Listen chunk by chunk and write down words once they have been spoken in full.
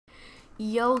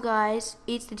Yo guys,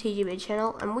 it's the TGB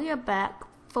channel and we are back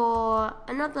for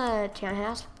another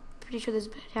townhouse. Pretty sure this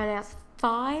is townhouse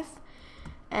 5.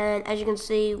 And as you can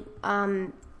see, yeah,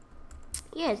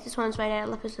 this one's made out of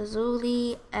lapis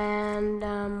lazuli and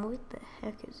what the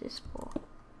heck is this for?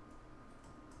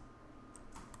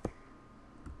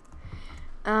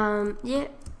 Yeah,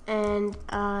 and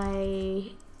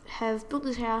I have built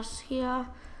this house here.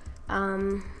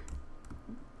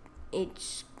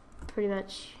 It's pretty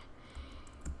much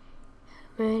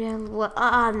I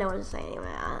don't know what to say anyway.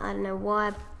 I don't know why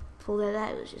I pulled out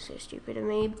that. It was just so stupid of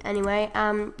me. Anyway,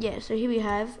 yeah. So here we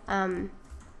have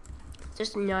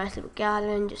just a nice little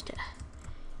garden, just to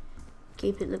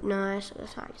keep it look nice. I'm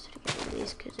sorry, just to get rid of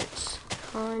this because it's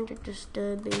kind of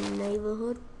disturbing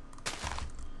neighborhood.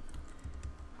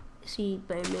 See,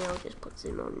 bone meal just puts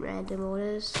them on random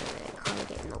orders, so they kind of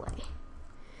get in the way.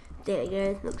 There we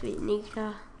go. Looks a bit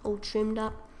neater, all trimmed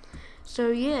up.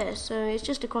 So yeah, so it's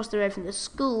just across the road from the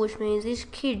school, which means this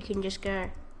kid can just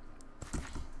go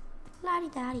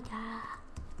la-di-da-di-da,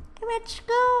 I'm at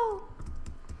school.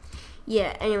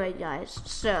 Yeah, anyway guys,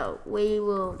 so we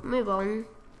will move on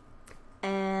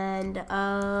and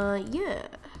yeah.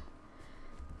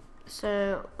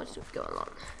 So what's going on?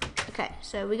 Okay,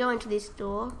 so we go into this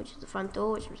door, which is the front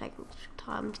door, which will take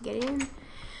time to get in.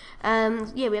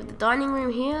 Yeah, we have the dining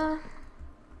room here.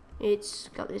 It's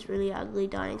got this really ugly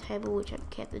dining table, which I've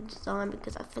kept the design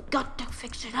because I forgot to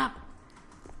fix it up.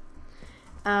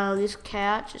 This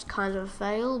couch is kind of a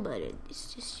fail, but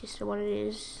it's just what it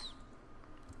is.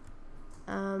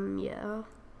 Yeah.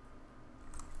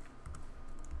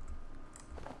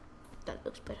 That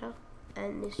looks better,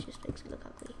 and this just makes it look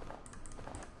ugly.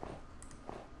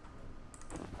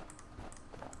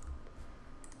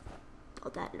 Oh,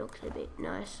 that looks a bit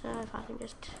nicer, if I can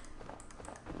just...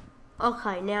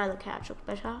 Okay, now the couch looks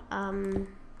better. And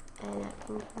that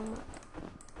can come up.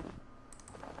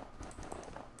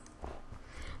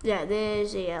 Yeah,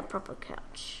 there's a proper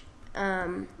couch.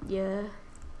 Yeah.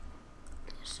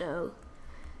 So,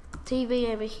 TV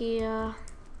over here.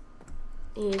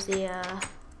 Here's the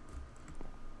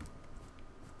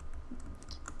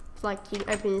like you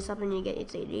open this up and you get your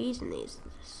CDs, and there's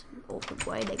this awkward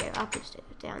way they go up instead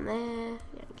of down there. You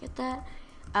don't get that.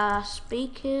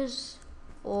 Speakers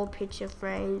or picture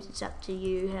frames, it's up to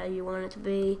you how you want it to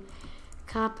be.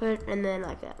 Carpet, and then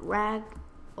like a rag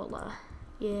or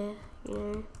yeah, you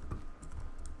know,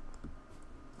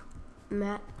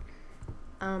 mat.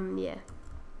 Yeah.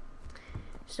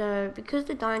 So because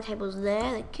the dining table's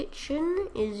there, the kitchen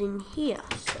is in here.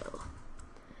 So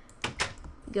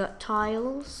you got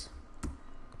tiles.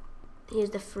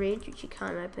 Here's the fridge, which you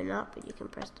can't open up, but you can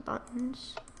press the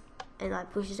buttons, and like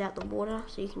pushes out the water,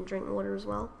 so you can drink water as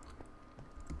well.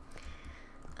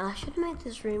 I should have made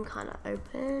this room kind of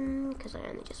open, because I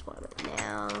only just want it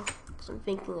now, because I'm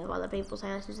thinking of other people's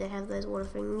houses that have those water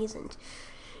thingies, and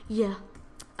yeah.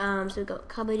 So we've got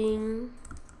cupboarding,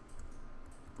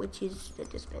 which is the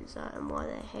dispenser, and why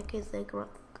the heck is there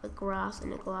a grass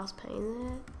and a glass pane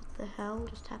there? What the hell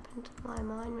just happened to my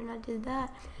mind when I did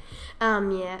that?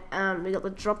 Yeah, we got the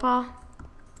dropper,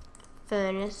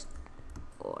 furnace,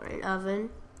 or an oven.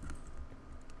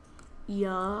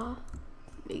 Yeah.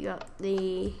 We got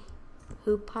the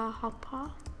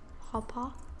hopper,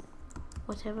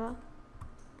 whatever.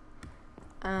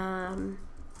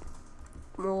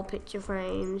 More picture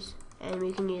frames, and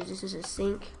we can use this as a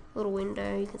sink. Little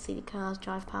window, you can see the cars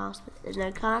drive past, but there's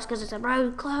no cars because it's a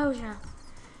road closure.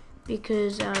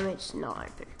 Because it's not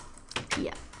open.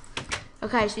 Yeah.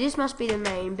 Okay, so this must be the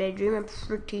main bedroom, I'm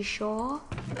pretty sure.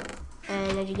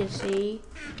 And as you can see,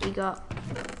 we got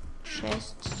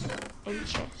chests and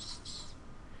chests.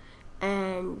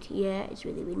 And yeah, it's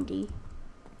really windy,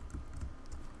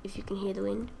 if you can hear the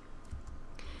wind.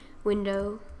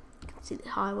 Window, you can see the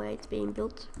highway it's being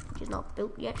built, which is not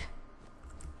built yet,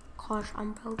 cause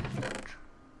I'm building it.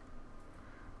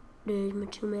 There's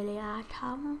too many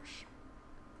items.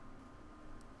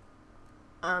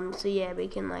 So yeah, we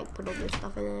can like put all this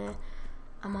stuff in there.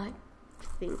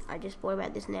 I just thought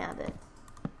about this now, that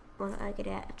when I get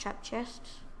out a trap chest,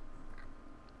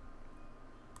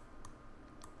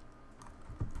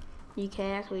 you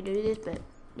can actually do this, but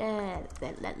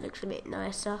that looks a bit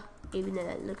nicer, even though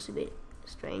that looks a bit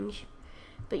strange.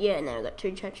 But yeah, now we've got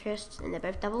 2 trap chests, and they're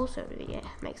both double, so yeah,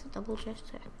 makes a double chest.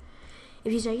 So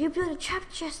if you say, you built a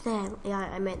trap chest there, yeah,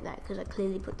 I meant that, because I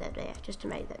clearly put that there, just to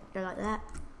make that go like that.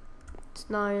 It's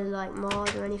no like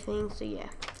mod or anything, so yeah.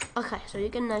 Okay, so you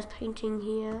get a nice painting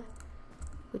here,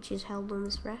 which is held on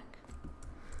this rack.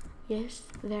 Yes,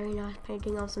 very nice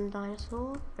painting of some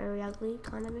dinosaur, very ugly,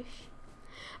 kind of ish.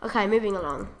 Okay, moving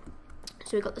along.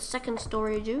 So we've got the second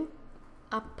story to do.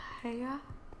 up here.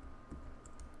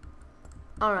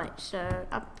 Alright, so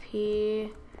up here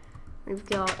we've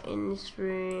got, in this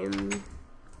room,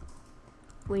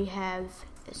 we have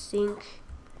a sink,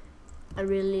 a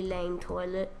really lame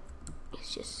toilet.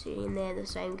 It's just sitting there the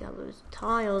same color as the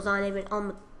tiles aren't even on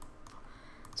the...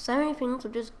 So many things.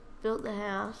 I've just built the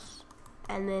house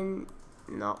and then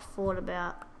not thought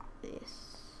about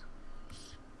this.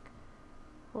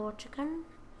 Or chicken,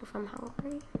 if I'm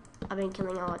hungry. I've been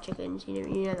killing a lot of chickens. You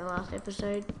know the last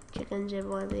episode. Chickens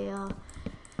everywhere the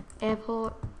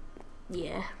airport.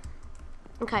 Yeah.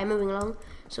 Okay, moving along.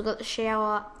 So I've got the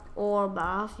shower or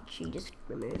bath, which you just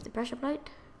remove the pressure plate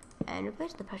and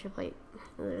replace the pressure plate.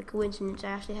 A coincidence,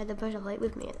 I actually had the pressure plate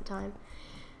with me at the time.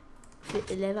 Flip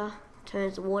the lever,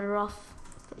 turns the water off.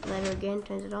 Flip the lever again,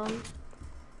 turns it on.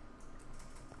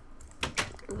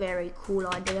 Very cool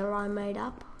idea I made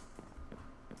up.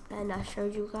 And I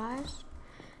showed you guys.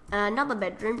 Another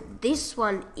bedroom. This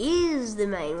one is the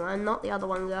main one, not the other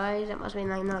one, guys. That must be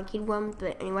like another kid one.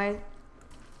 But anyway,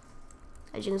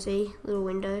 as you can see, little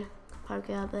window, poke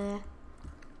out there.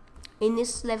 In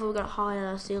this level, we've got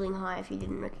higher ceiling height. If you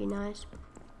didn't recognize.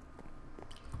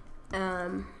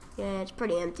 Yeah, it's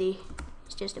pretty empty.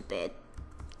 It's just a bed.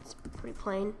 It's pretty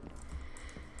plain.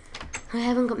 I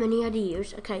haven't got many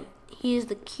ideas. Okay, here's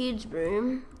the kids'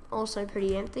 room. Also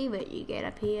pretty empty, but you get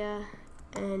up here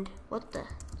and what the?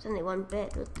 There's only one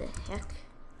bed. What the heck?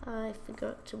 I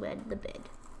forgot to add the bed.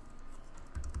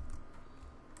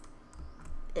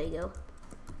 There you go.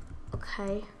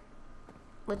 Okay,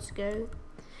 let's go.